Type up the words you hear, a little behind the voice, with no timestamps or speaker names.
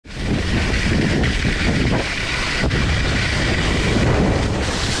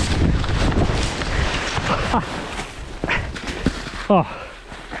Oh.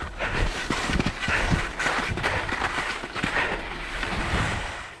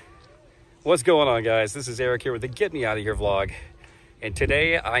 What's going on, guys? This is Eric here with the Get Me Out of Here vlog. And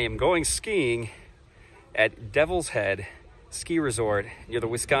today I am going skiing at Devil's Head Ski Resort near the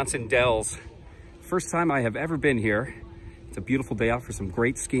Wisconsin Dells. First time I have ever been here. It's a beautiful day out for some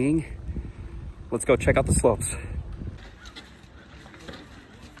great skiing. Let's go check out the slopes.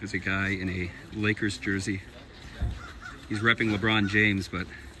 There's a guy in a Lakers jersey. He's repping LeBron James, but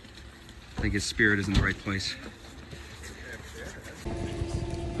I think his spirit is in the right place.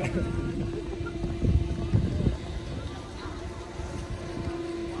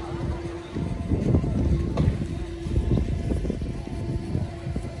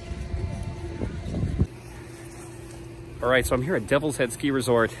 All right, so I'm here at Devil's Head Ski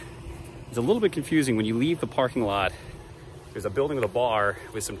Resort. It's a little bit confusing when you leave the parking lot. There's a building with a bar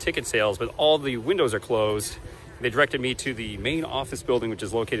with some ticket sales, but all the windows are closed. They directed me to the main office building, which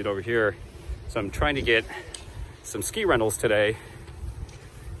is located over here. So I'm trying to get some ski rentals today.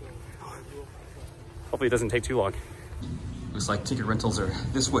 Hopefully it doesn't take too long. Looks like ticket rentals are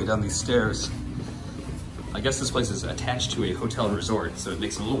this way down these stairs. I guess this place is attached to a hotel resort, so it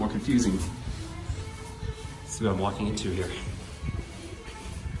makes it a little more confusing. Let's see what I'm walking into here.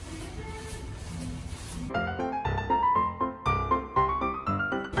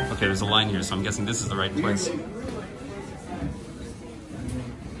 Okay, there's a line here, so I'm guessing this is the right place.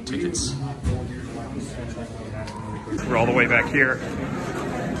 Tickets. We're all the way back here.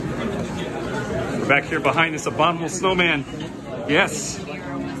 We're back here behind this abominable snowman. Yes.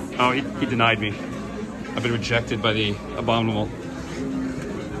 Oh, he denied me. I've been rejected by the abominable.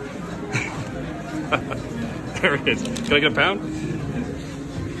 There it is. Can I get a pound?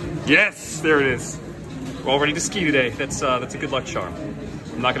 Yes, there it is. We're all ready to ski today. That's a good luck charm.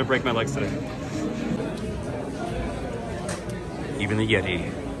 I'm not gonna break my legs today. Even the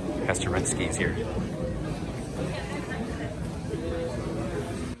Yeti has to rent skis here.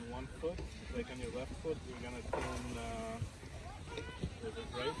 One foot, like on your left foot, you're gonna turn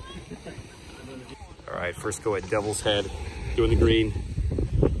right. All right, first go at Devil's Head, doing the green.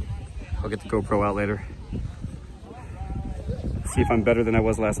 I'll get the GoPro out later. See if I'm better than I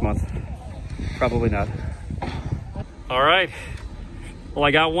was last month. Probably not. All right. Well,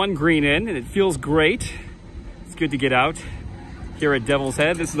 I got one green in and it feels great. It's good to get out here at Devil's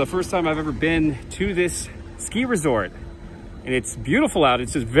Head. This is the first time I've ever been to this ski resort. And it's beautiful out.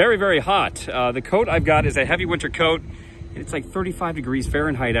 It's just very, very hot. The coat I've got is a heavy winter coat. And it's like 35 degrees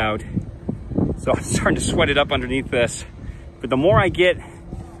Fahrenheit out. So I'm starting to sweat it up underneath this. But the more I get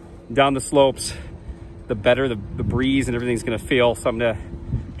down the slopes, the better the breeze and everything's gonna feel. So I'm gonna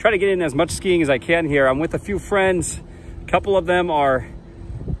try to get in as much skiing as I can here. I'm with a few friends. A couple of them are,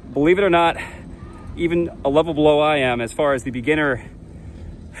 believe it or not, even a level below I am as far as the beginners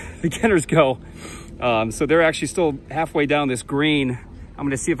go. So they're actually still halfway down this green. I'm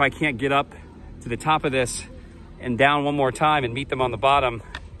gonna see if I can't get up to the top of this and down one more time and meet them on the bottom.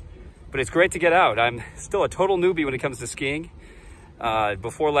 But it's great to get out. I'm still a total newbie when it comes to skiing.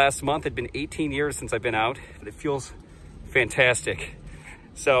 Before last month, it'd been 18 years since I've been out, but it feels fantastic.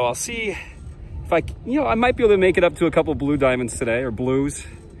 So I'll see if I might be able to make it up to a couple blue diamonds today, or blues.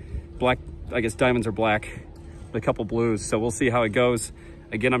 Black, I guess diamonds are black, but a couple blues. So we'll see how it goes.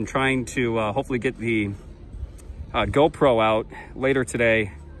 Again, I'm trying to hopefully get the GoPro out later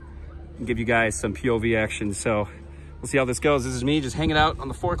today and give you guys some POV action. So we'll see how this goes. This is me just hanging out on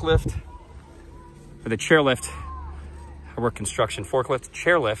the forklift, or the chairlift. I work construction, forklift,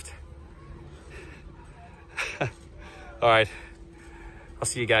 chairlift. All right, I'll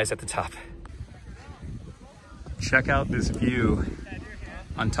see you guys at the top. Check out this view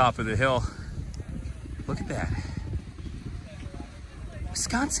on top of the hill. Look at that.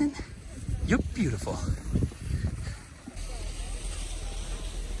 Wisconsin, you're beautiful.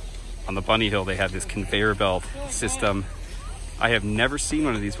 On the bunny hill, they have this conveyor belt system. I have never seen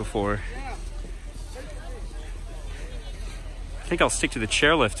one of these before. I think I'll stick to the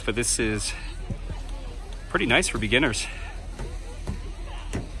chairlift, but this is pretty nice for beginners.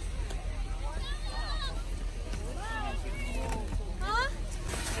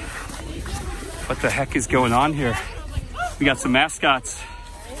 What the heck is going on here? We got some mascots.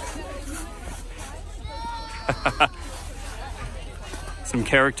 Some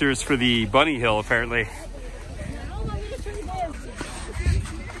characters for the bunny hill, apparently.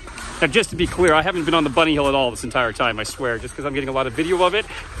 Now, just to be clear, I haven't been on the bunny hill at all this entire time, I swear, just because I'm getting a lot of video of it.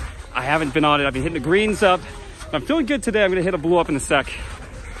 I haven't been on it. I've been hitting the greens up. I'm feeling good today. I'm gonna hit a blue up in a sec.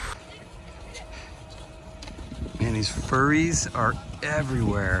 Man, these furries are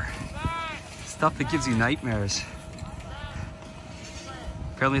everywhere. Stuff that gives you nightmares.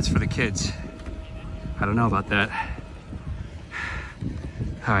 Apparently it's for the kids. I don't know about that.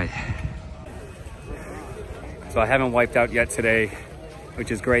 All right. So I haven't wiped out yet today,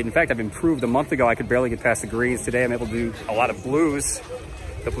 which is great. In fact, I've improved. A month ago, I could barely get past the greens. Today, I'm able to do a lot of blues,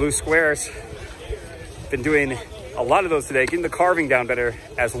 the blue squares. Been doing a lot of those today, getting the carving down better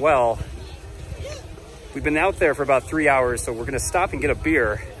as well. We've been out there for about 3 hours, so we're gonna stop and get a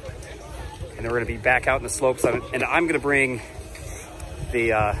beer, and then we're gonna be back out in the slopes, and I'm gonna bring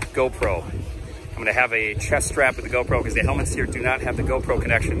the GoPro. I'm gonna have a chest strap with the GoPro because the helmets here do not have the GoPro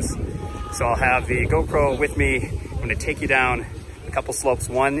connections. So I'll have the GoPro with me. I'm gonna take you down a couple slopes.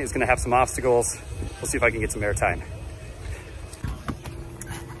 One is gonna have some obstacles. We'll see if I can get some airtime.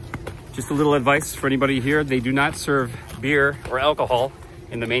 Just a little advice for anybody here. They do not serve beer or alcohol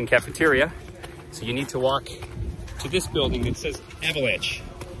in the main cafeteria. So you need to walk to this building that says Avalanche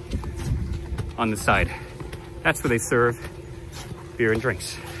on the side. That's where they serve beer and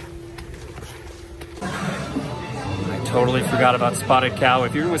drinks. I totally forgot about Spotted Cow.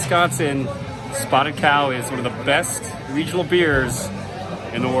 If you're in Wisconsin, Spotted Cow is one of the best regional beers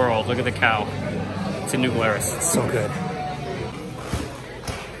in the world. Look at the cow. It's in New Glarus. It's so good.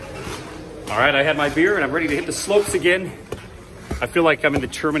 All right, I had my beer and I'm ready to hit the slopes again. I feel like I'm in the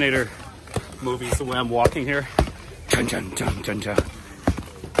Terminator movies the way I'm walking here. Dun, dun, dun, dun, dun.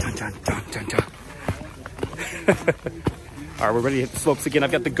 Dun, dun, dun, dun, dun. All right, we're ready to hit the slopes again.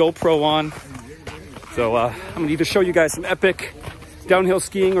 I've got the GoPro on. So I'm gonna either show you guys some epic downhill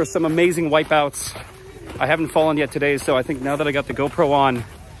skiing or some amazing wipeouts. I haven't fallen yet today, so I think now that I got the GoPro on,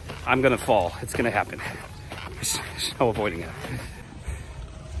 I'm gonna fall. It's gonna happen. There's no avoiding it.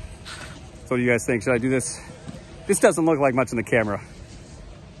 So what do you guys think? Should I do this? This doesn't look like much in the camera,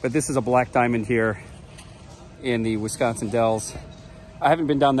 but this is a black diamond here in the Wisconsin Dells. I haven't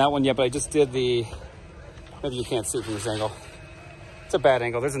been down that one yet, but I just did the, maybe you can't see from this angle. It's a bad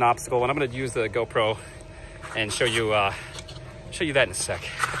angle. There's an obstacle, and I'm gonna use the GoPro and show you that in a sec.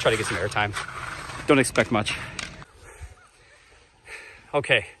 I'll try to get some airtime. Don't expect much.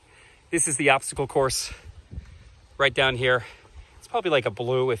 Okay, this is the obstacle course right down here. It's probably like a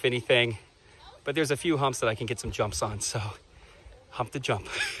blue, if anything, but there's a few humps that I can get some jumps on, so hump to jump.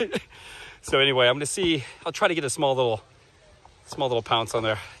 So anyway, I'm gonna see, I'll try to get a small little pounce on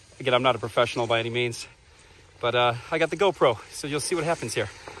there. Again, I'm not a professional by any means, but I got the GoPro, so you'll see what happens here.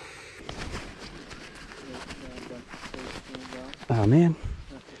 Oh man.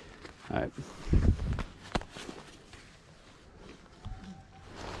 All right.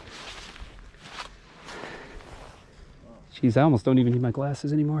 Jeez, I almost don't even need my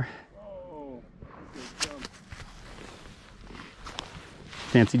glasses anymore.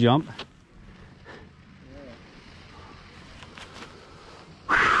 Fancy jump.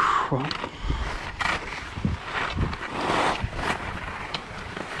 Well.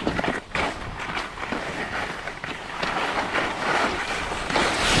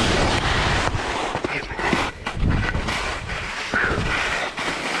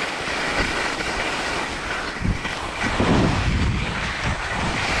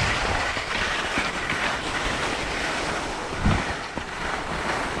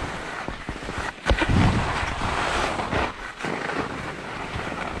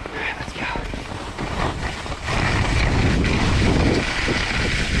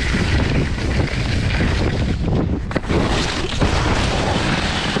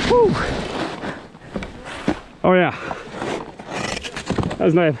 Oh yeah, that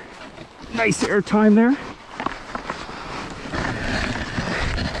was nice air time there.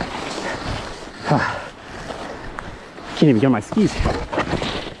 Can't even get on my skis.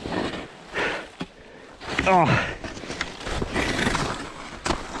 Oh,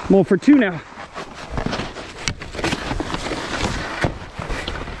 I'm all for two now.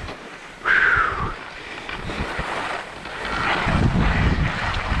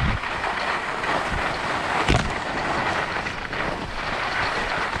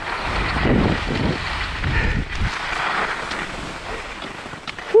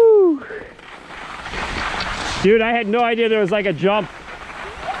 Dude, I had no idea there was like a jump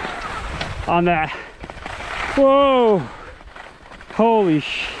on that. Whoa. Holy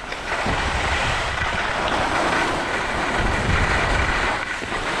sh.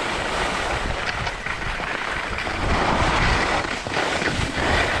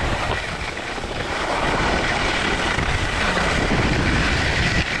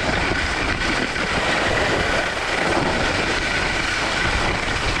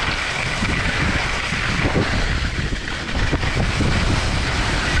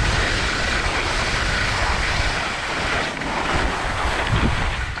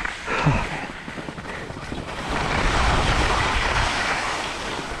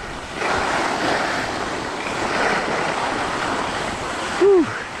 Whew.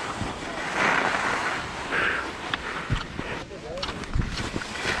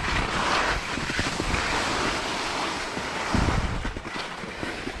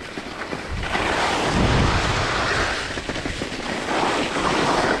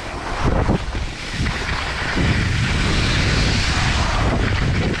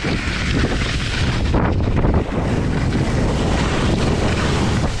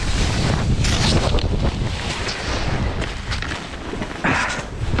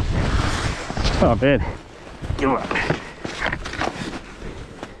 Oh man, give up.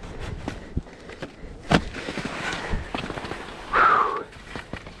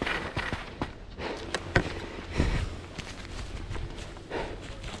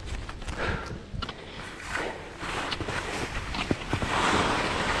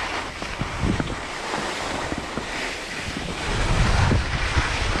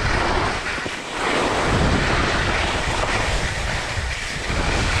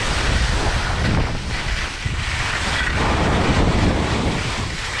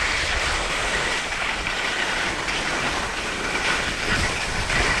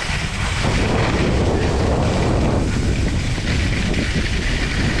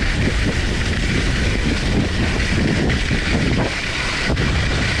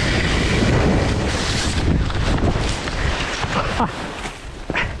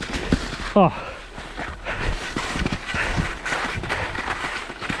 Oh.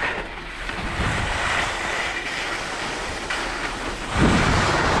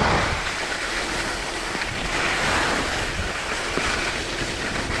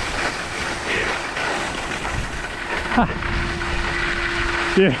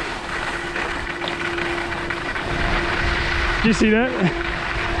 Yeah. Did you see that?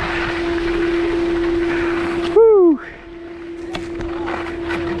 Woo!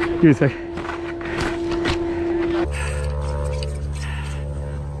 Give me a sec.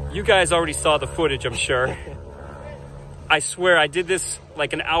 You guys already saw the footage, I'm sure. I swear I did this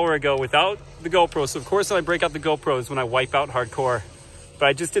like an hour ago without the GoPro. So of course I break out the GoPros when I wipe out hardcore. But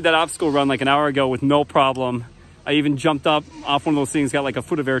I just did that obstacle run like an hour ago with no problem. I even jumped up off one of those things, got like a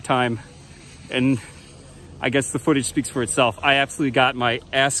foot of air time. And I guess the footage speaks for itself. I absolutely got my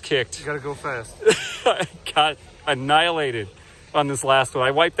ass kicked. You gotta go fast. I got annihilated on this last one.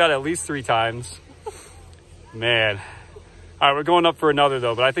 I wiped out at least 3 times. Man. All right, we're going up for another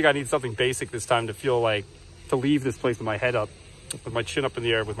though, but I think I need something basic this time to feel like, to leave this place with my head up, with my chin up in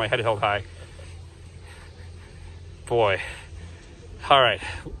the air, with my head held high. Boy. All right,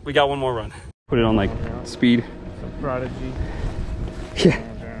 we got one more run. Put it on like speed. Some Prodigy. Yeah.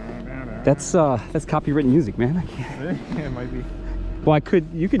 That's copywritten music, man. I can't. Yeah, it might be. Well,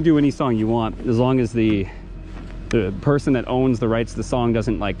 you could do any song you want as long as the person that owns the rights to the song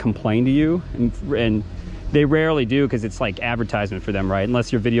doesn't like complain to you, and they rarely do because it's like advertisement for them, right?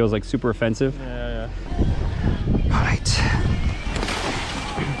 Unless your video is like super offensive. Yeah. All right.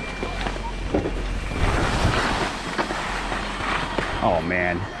 Oh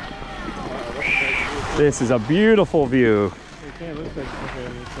man, this is a beautiful view. It can't look like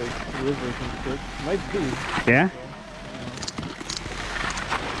it's like rivers and shit. Might be. Yeah.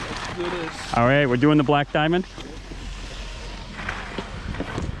 Let's do this. All right, we're doing the Black Diamond.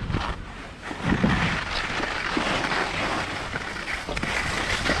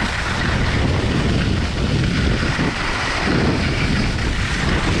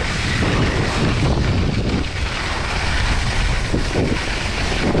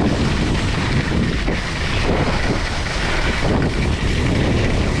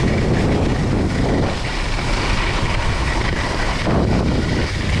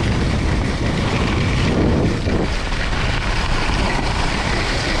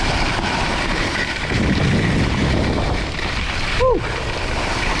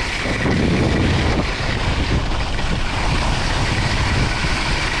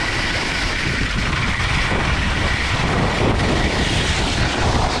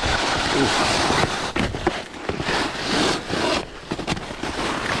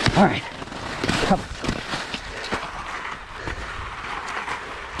 All right, come.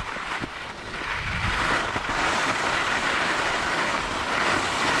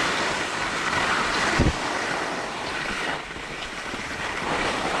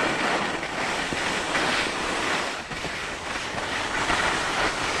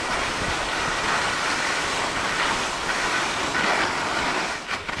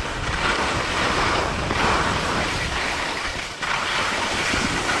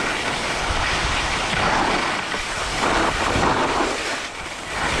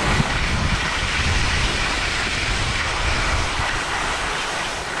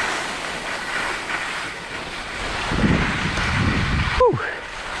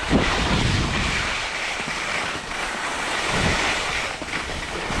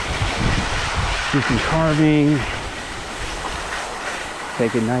 Do some carving.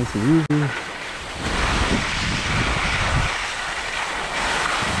 Take it nice and easy.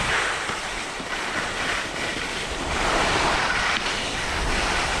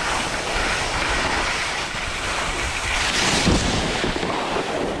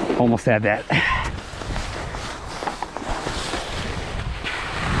 Almost had that.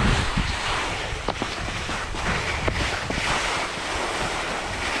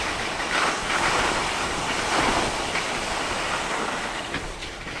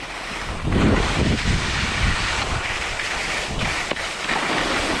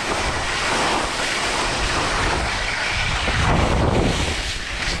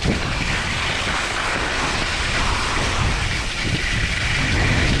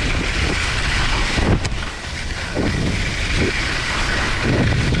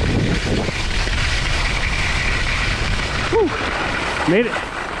 Made it.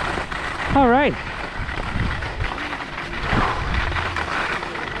 All right.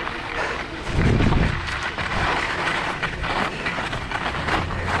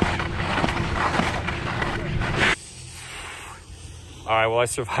 All right, well, I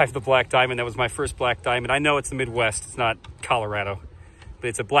survived the black diamond. That was my first black diamond. I know it's the Midwest. It's not Colorado, but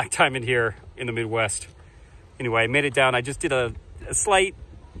it's a black diamond here in the Midwest. Anyway, I made it down. I just did a slight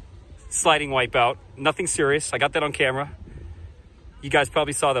sliding wipeout. Nothing serious. I got that on camera. You guys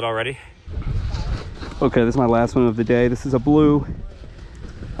probably saw that already. Okay, this is my last one of the day. This is a blue.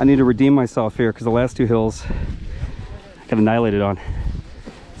 I need to redeem myself here because the last two hills I got annihilated on.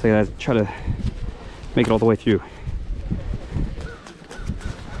 So I gotta try to make it all the way through.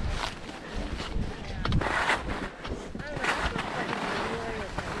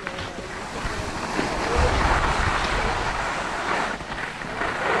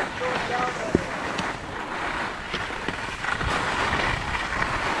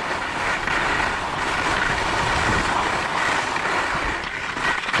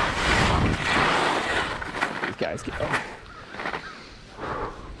 Guys, go.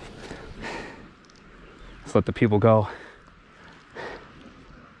 Let's let the people go.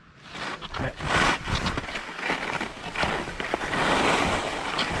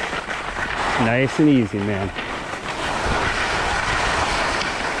 Nice and easy, man.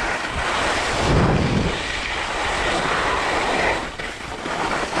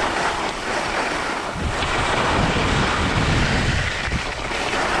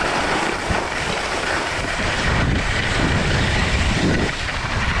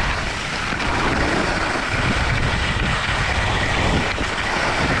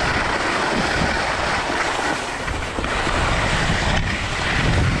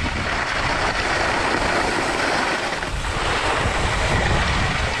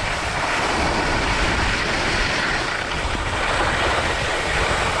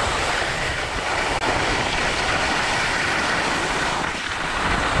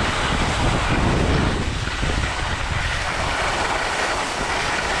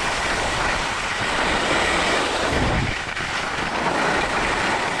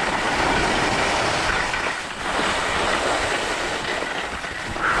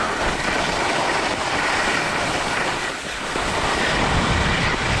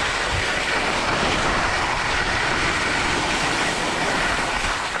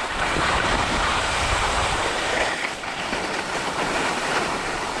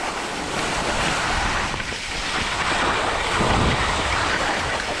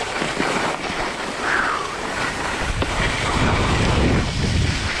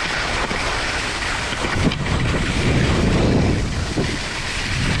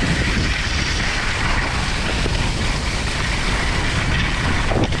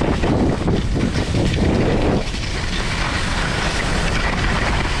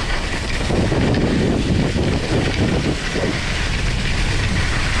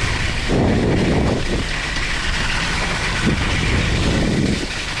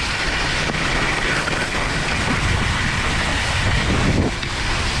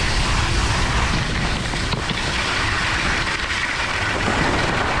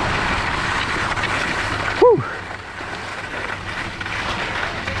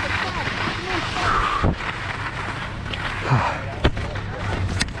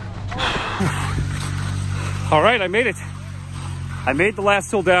 All right, I made it. I made the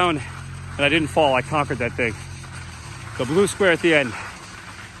last hill down and I didn't fall. I conquered that thing. The blue square at the end.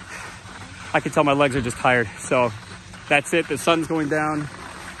 I can tell my legs are just tired. So that's it. The sun's going down.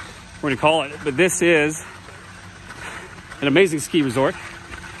 We're gonna call it. But this is an amazing ski resort.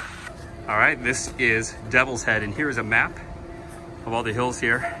 All right, this is Devil's Head, and here is a map of all the hills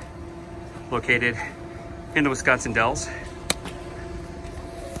here located in the Wisconsin Dells.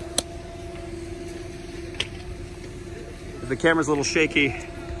 the camera's a little shaky.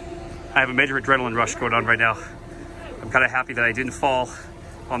 I have a major adrenaline rush going on right now. I'm kind of happy that I didn't fall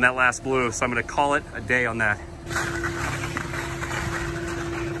on that last blue, so I'm gonna call it a day on that.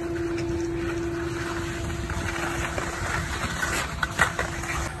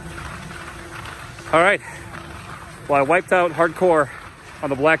 All right, well, I wiped out hardcore on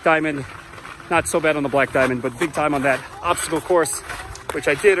the black diamond. Not so bad on the black diamond, but big time on that obstacle course, which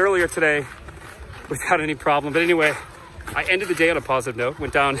I did earlier today without any problem. But anyway, I ended the day on a positive note,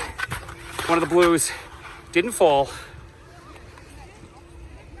 went down one of the blues, didn't fall.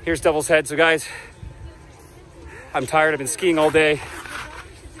 Here's Devil's Head. So guys, I'm tired, I've been skiing all day.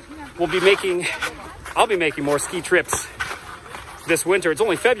 I'll be making more ski trips this winter. It's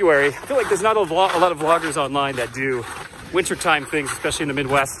only February. I feel like there's not a lot of vloggers online that do wintertime things, especially in the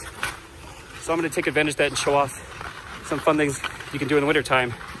Midwest. So I'm gonna take advantage of that and show off some fun things you can do in the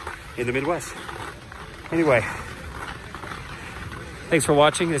wintertime in the Midwest. Anyway, thanks for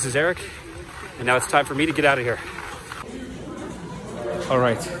watching. This is Eric, and now it's time for me to get out of here. All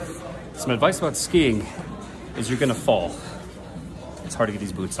right, some advice about skiing is you're gonna fall. It's hard to get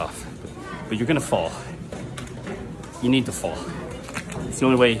these boots off, but you're gonna fall. You need to fall. It's the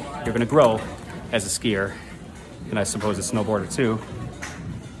only way you're gonna grow as a skier, and I suppose a snowboarder too,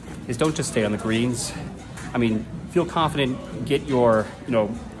 is don't just stay on the greens. I mean, feel confident, get your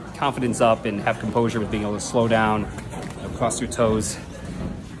confidence up and have composure with being able to slow down, cross your toes,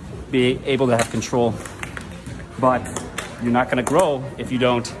 be able to have control. But you're not gonna grow if you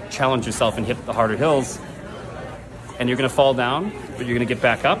don't challenge yourself and hit the harder hills. And you're gonna fall down, but you're gonna get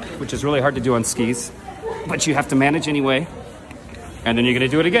back up, which is really hard to do on skis. But you have to manage anyway. And then you're gonna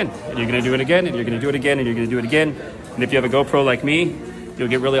do it again, and you're gonna do it again, and you're gonna do it again, and you're gonna do it again. And if you have a GoPro like me, you'll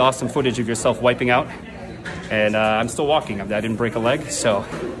get really awesome footage of yourself wiping out. And I'm still walking. I didn't break a leg, so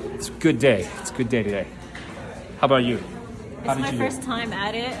it's a good day. It's a good day today. How about you? It's my first time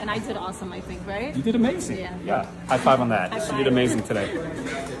at it, and I did awesome, I think, right? You did amazing. Yeah. High five on that. You did amazing today.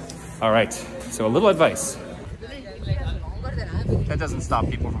 All right, so a little advice. That doesn't stop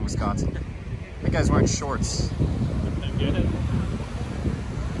people from Wisconsin. That guy's wearing shorts. Get it.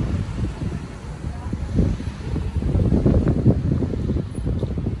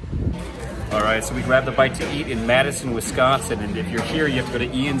 All right, so we grabbed a bite to eat in Madison, Wisconsin, and if you're here, you have to go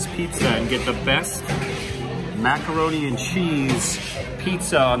to Ian's Pizza and get the best macaroni and cheese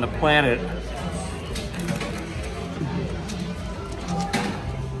pizza on the planet.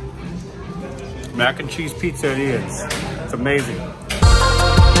 Mac and cheese pizza at Ian's. It's amazing.